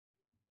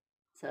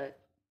So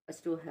I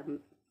still haven't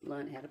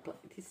learned how to play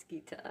this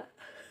guitar.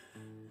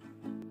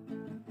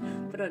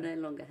 But I no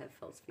longer have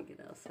false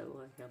fingernails, so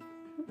I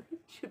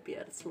should be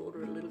able to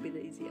slaughter a little bit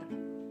easier.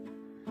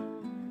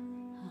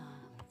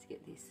 Let's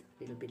get this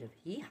little bit of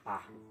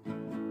yee-haw.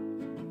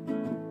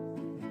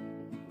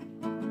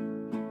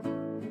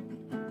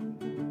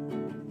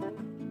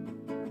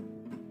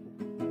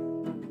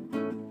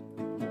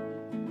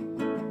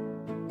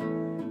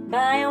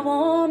 By a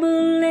warm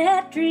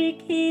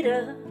electric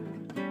heater,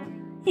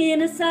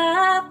 in a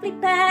softly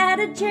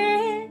padded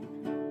chair,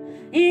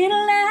 in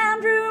a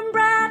lounge room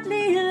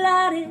brightly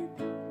lighted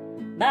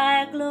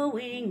by a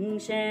glowing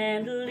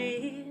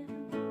chandelier.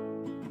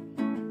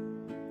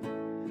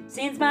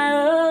 Since my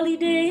early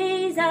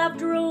days I've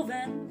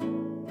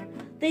driven,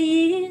 the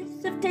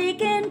years have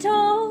taken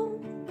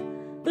toll,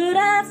 but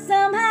I've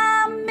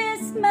somehow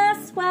missed my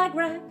swag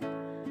right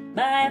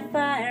by a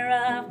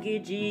fire of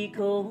Gidgee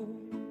coal.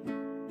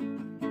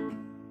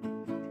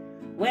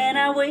 When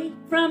I wake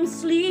from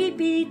sleep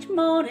each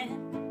morning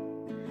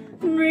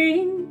and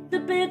ring the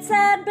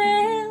bedside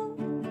bell,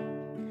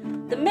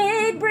 the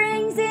maid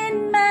brings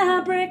in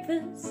my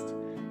breakfast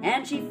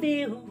and she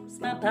fills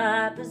my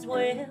pipe as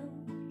well.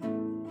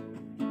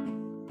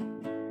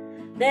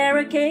 There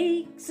are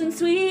cakes and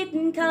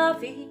sweetened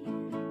coffee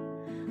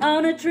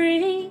on a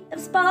tray of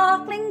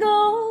sparkling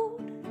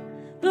gold,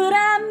 but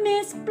I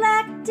miss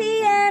black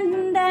tea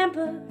and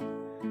damper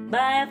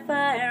by a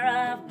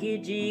fire of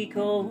Gidgee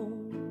coal.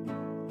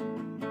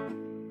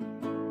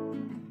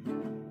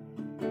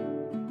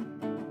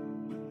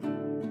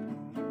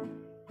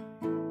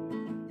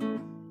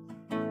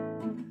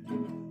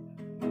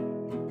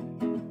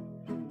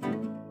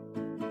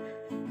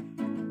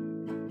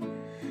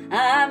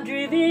 I'm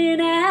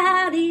driven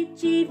out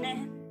each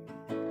evening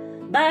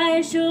by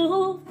a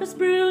chauffeur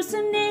spruce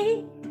and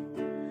neat,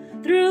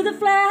 through the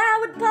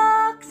flowered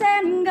parks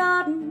and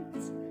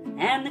gardens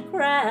and the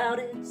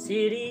crowded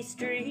city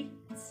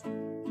streets.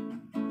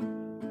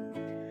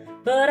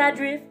 But I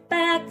drift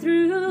back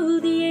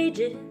through the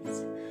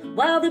ages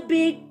while the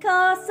big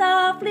car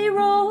softly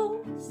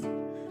rolls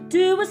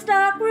to a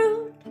stock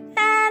route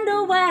and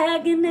a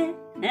wagonette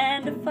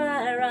and a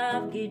fire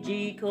of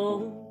Gidgee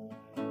coal.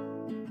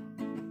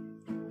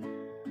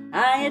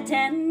 I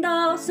attend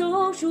all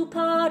social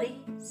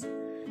parties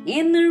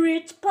in the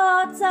rich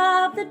parts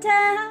of the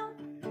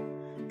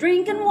town,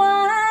 drinking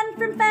wine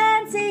from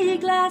fancy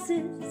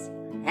glasses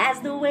as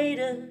the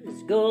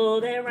waiters go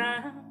their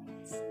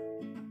rounds.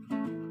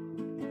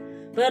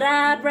 But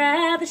I'd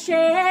rather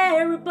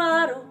share a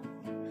bottle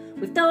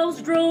with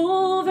those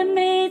droving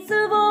mates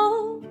of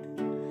old,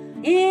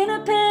 in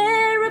a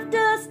pair of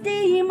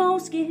dusty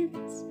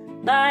moleskins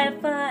by a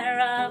fire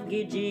of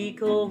Gidgee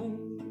coal.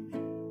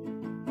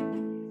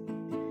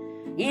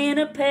 In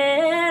a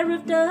pair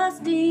of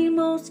dusty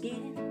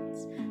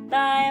moleskins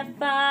by a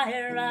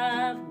fire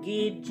of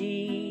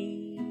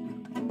Gidgee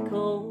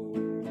coal.